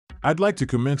I'd like to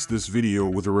commence this video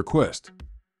with a request.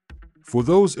 For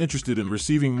those interested in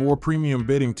receiving more premium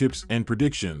betting tips and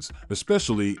predictions,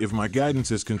 especially if my guidance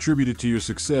has contributed to your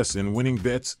success in winning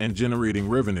bets and generating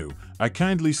revenue, I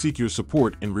kindly seek your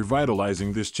support in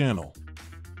revitalizing this channel.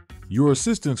 Your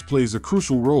assistance plays a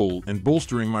crucial role in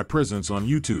bolstering my presence on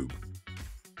YouTube.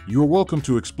 You're welcome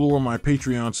to explore my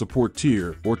Patreon support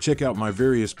tier or check out my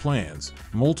various plans.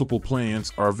 Multiple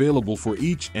plans are available for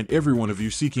each and every one of you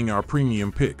seeking our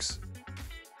premium picks.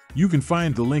 You can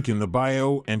find the link in the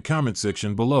bio and comment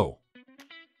section below.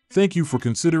 Thank you for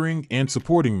considering and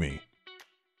supporting me.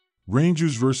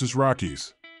 Rangers vs.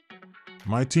 Rockies.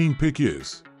 My team pick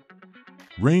is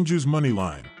Rangers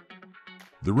moneyline.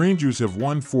 The Rangers have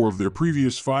won 4 of their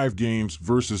previous 5 games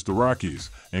versus the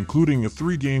Rockies, including a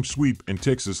 3-game sweep in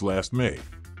Texas last May.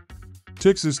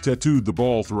 Texas tattooed the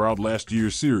ball throughout last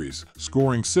year's series,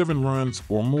 scoring 7 runs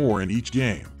or more in each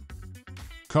game.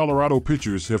 Colorado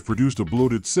pitchers have produced a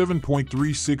bloated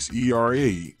 7.36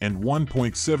 ERA and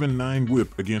 1.79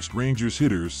 WHIP against Rangers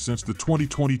hitters since the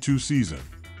 2022 season.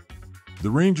 The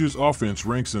Rangers' offense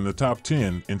ranks in the top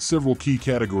 10 in several key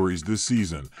categories this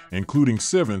season, including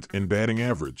 7th in batting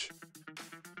average.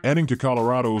 Adding to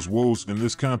Colorado's woes in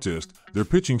this contest, their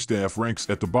pitching staff ranks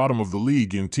at the bottom of the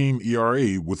league in team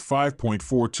ERA with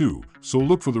 5.42, so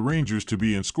look for the Rangers to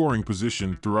be in scoring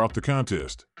position throughout the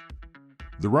contest.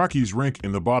 The Rockies rank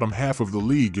in the bottom half of the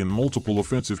league in multiple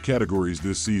offensive categories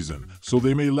this season, so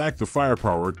they may lack the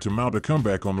firepower to mount a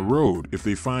comeback on the road if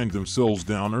they find themselves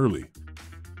down early.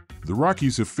 The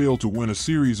Rockies have failed to win a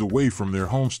series away from their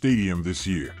home stadium this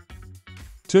year.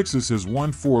 Texas has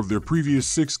won 4 of their previous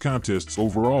 6 contests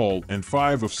overall and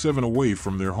 5 of 7 away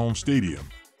from their home stadium.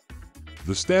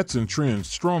 The stats and trends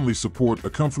strongly support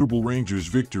a comfortable Rangers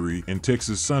victory in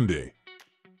Texas Sunday.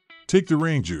 Take the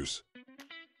Rangers.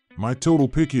 My total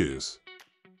pick is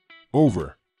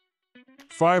over.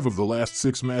 5 of the last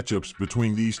 6 matchups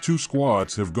between these two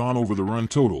squads have gone over the run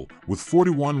total, with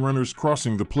 41 runners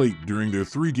crossing the plate during their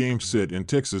 3-game set in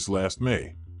Texas last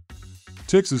May.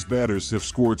 Texas batters have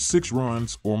scored 6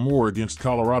 runs or more against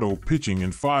Colorado pitching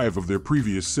in 5 of their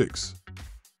previous 6.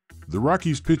 The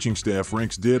Rockies' pitching staff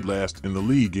ranks dead last in the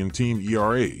league in team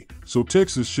ERA, so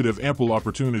Texas should have ample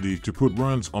opportunity to put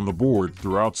runs on the board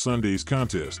throughout Sunday's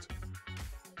contest.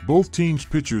 Both teams'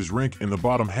 pitchers rank in the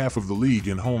bottom half of the league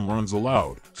in home runs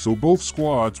allowed, so both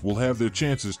squads will have their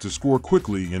chances to score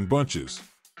quickly in bunches.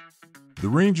 The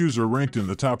Rangers are ranked in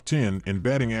the top 10 in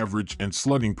batting average and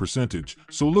slugging percentage,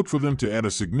 so look for them to add a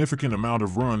significant amount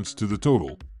of runs to the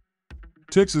total.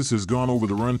 Texas has gone over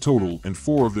the run total in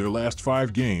 4 of their last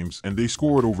 5 games, and they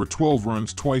scored over 12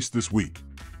 runs twice this week.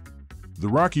 The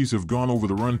Rockies have gone over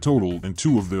the run total in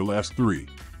 2 of their last 3.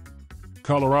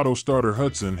 Colorado starter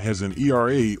Hudson has an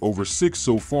ERA over 6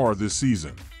 so far this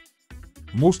season.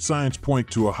 Most signs point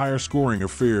to a higher scoring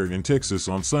affair in Texas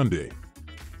on Sunday.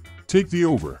 Take the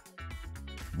over.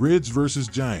 Reds vs.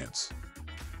 Giants.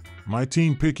 My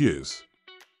team pick is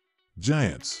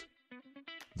Giants.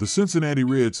 The Cincinnati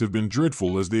Reds have been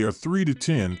dreadful as they are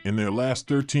 3-10 in their last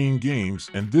 13 games,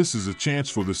 and this is a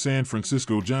chance for the San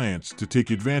Francisco Giants to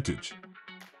take advantage.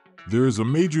 There is a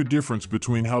major difference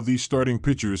between how these starting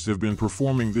pitchers have been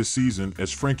performing this season,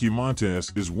 as Frankie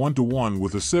Montas is 1-1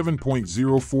 with a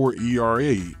 7.04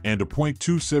 ERA and a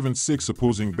 .276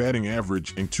 opposing batting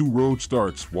average in 2 road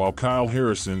starts, while Kyle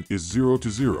Harrison is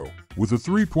 0-0 with a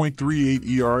 3.38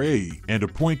 ERA and a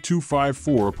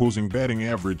 .254 opposing batting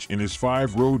average in his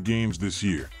 5 road games this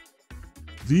year.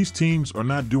 These teams are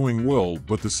not doing well,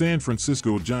 but the San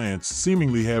Francisco Giants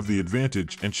seemingly have the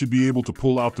advantage and should be able to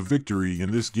pull out the victory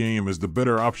in this game as the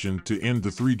better option to end the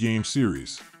 3-game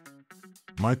series.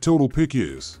 My total pick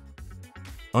is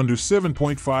under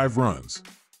 7.5 runs.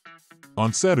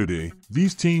 On Saturday,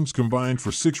 these teams combined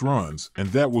for 6 runs, and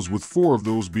that was with 4 of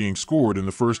those being scored in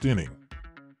the first inning.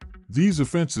 These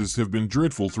offenses have been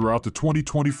dreadful throughout the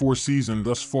 2024 season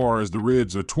thus far, as the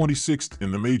Reds are 26th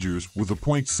in the majors with a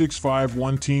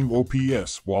 .651 team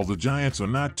OPS, while the Giants are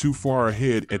not too far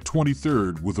ahead at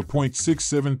 23rd with a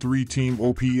 .673 team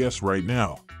OPS right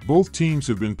now. Both teams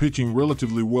have been pitching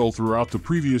relatively well throughout the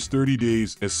previous 30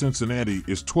 days, as Cincinnati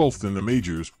is 12th in the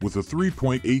majors with a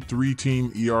 3.83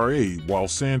 team ERA, while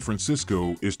San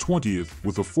Francisco is 20th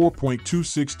with a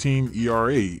 4.26 team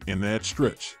ERA in that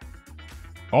stretch.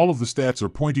 All of the stats are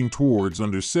pointing towards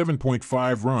under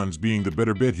 7.5 runs being the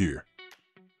better bet here.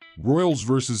 Royals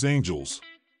vs. Angels.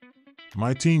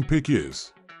 My team pick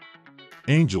is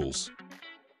Angels.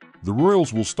 The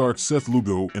Royals will start Seth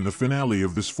Lugo in the finale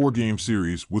of this 4-game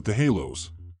series with the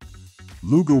Halos.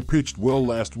 Lugo pitched well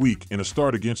last week in a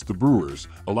start against the Brewers,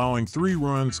 allowing 3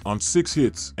 runs on 6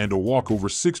 hits and a walk over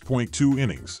 6.2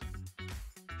 innings.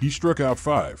 he struck out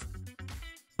 5.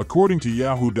 According to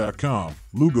Yahoo.com,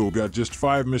 Lugo got just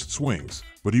 5 missed swings,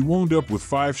 but he wound up with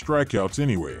 5 strikeouts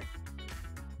anyway.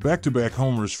 Back-to-back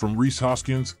homers from Rhys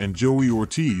Hoskins and Joey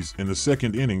Ortiz in the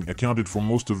second inning accounted for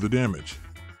most of the damage.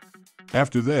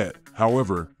 After that,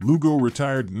 however, Lugo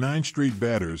retired 9 straight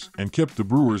batters and kept the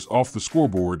Brewers off the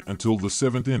scoreboard until the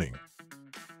 7th inning.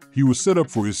 He was set up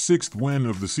for his 6th win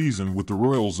of the season with the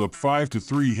Royals up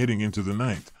 5-3 heading into the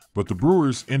 9th, but the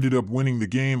Brewers ended up winning the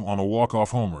game on a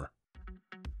walk-off homer.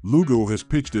 Lugo has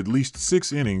pitched at least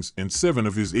 6 innings in 7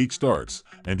 of his 8 starts,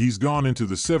 and he's gone into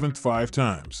the 7th 5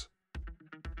 times.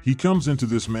 He comes into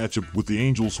this matchup with the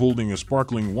Angels holding a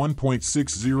sparkling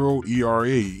 1.60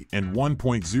 ERA and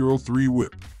 1.03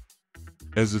 WHIP.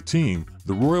 As a team,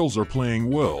 the Royals are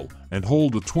playing well and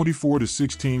hold a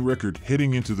 24-16 record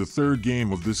heading into the 3rd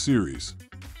game of this series.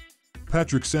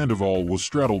 Patrick Sandoval was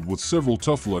straddled with several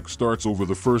tough luck starts over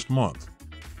the first month.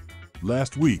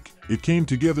 Last week, it came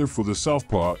together for the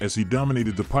Southpaw as he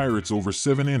dominated the Pirates over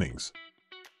 7 innings.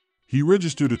 He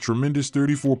registered a tremendous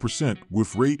 34%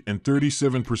 whiff rate and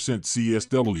 37%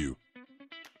 CSW.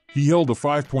 He held a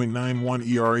 5.91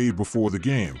 ERA before the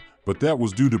game, but that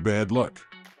was due to bad luck.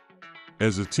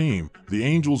 As a team, the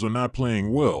Angels are not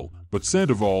playing well, but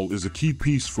Sandoval is a key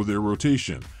piece for their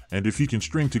rotation, and if he can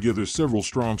string together several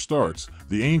strong starts,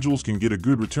 the Angels can get a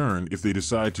good return if they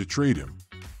decide to trade him.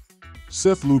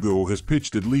 Seth Lugo has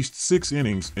pitched at least 6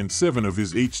 innings in 7 of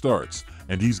his 8 starts,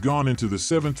 and he's gone into the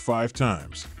 7th 5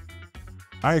 times.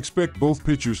 I expect both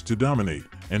pitchers to dominate,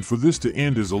 and for this to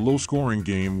end as a low-scoring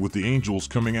game with the Angels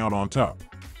coming out on top.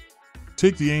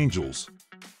 Take the Angels.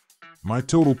 My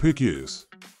total pick is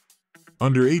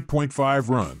under 8.5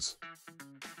 runs.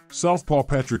 Southpaw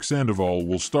Patrick Sandoval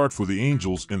will start for the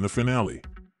Angels in the finale.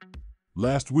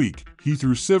 Last week, he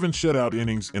threw 7 shutout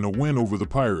innings in a win over the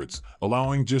Pirates,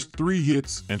 allowing just 3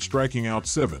 hits and striking out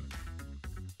 7.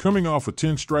 Coming off a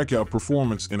 10-strikeout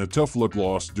performance in a tough-luck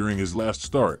loss during his last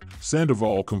start,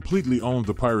 Sandoval completely owned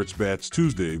the Pirates' bats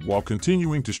Tuesday while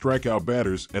continuing to strike out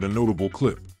batters at a notable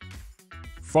clip.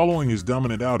 Following his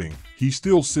dominant outing, he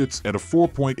still sits at a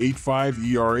 4.85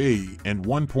 ERA and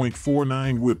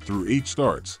 1.49 WHIP through 8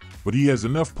 starts, but he has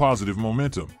enough positive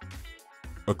momentum.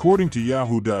 According to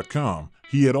Yahoo.com,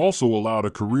 he had also allowed a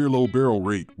career-low barrel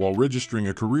rate while registering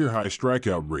a career-high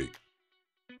strikeout rate.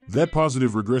 That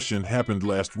positive regression happened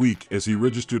last week as he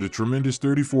registered a tremendous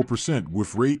 34%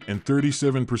 whiff rate and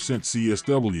 37%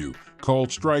 CSW,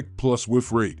 called strike plus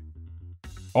whiff rate.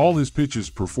 All his pitches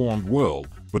performed well,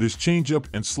 but his changeup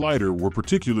and slider were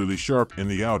particularly sharp in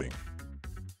the outing.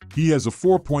 He has a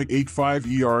 4.85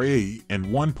 ERA and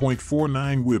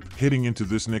 1.49 WHIP heading into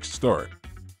this next start.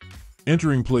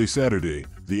 Entering play Saturday,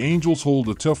 the Angels hold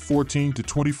a tough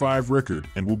 14-25 record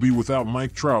and will be without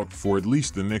Mike Trout for at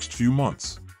least the next few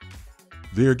months.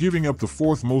 They are giving up the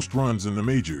 4th most runs in the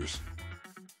majors.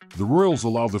 The Royals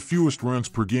allow the fewest runs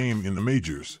per game in the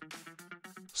majors.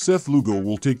 Seth Lugo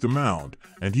will take the mound,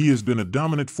 and he has been a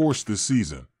dominant force this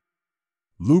season.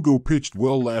 Lugo pitched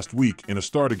well last week in a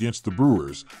start against the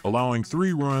Brewers, allowing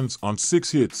 3 runs on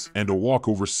 6 hits and a walk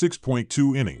over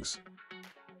 6.2 innings.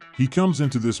 He comes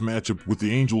into this matchup with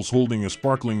the Angels holding a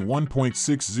sparkling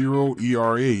 1.60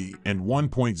 ERA and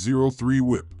 1.03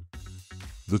 WHIP.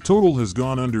 The total has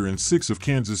gone under in 6 of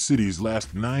Kansas City's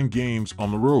last 9 games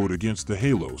on the road against the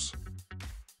Halos.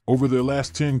 Over their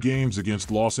last 10 games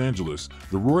against Los Angeles,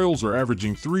 the Royals are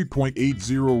averaging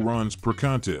 3.80 runs per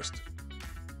contest.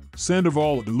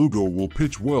 Sandoval and Lugo will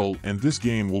pitch well, and this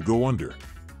game will go under.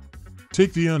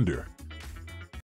 Take the under.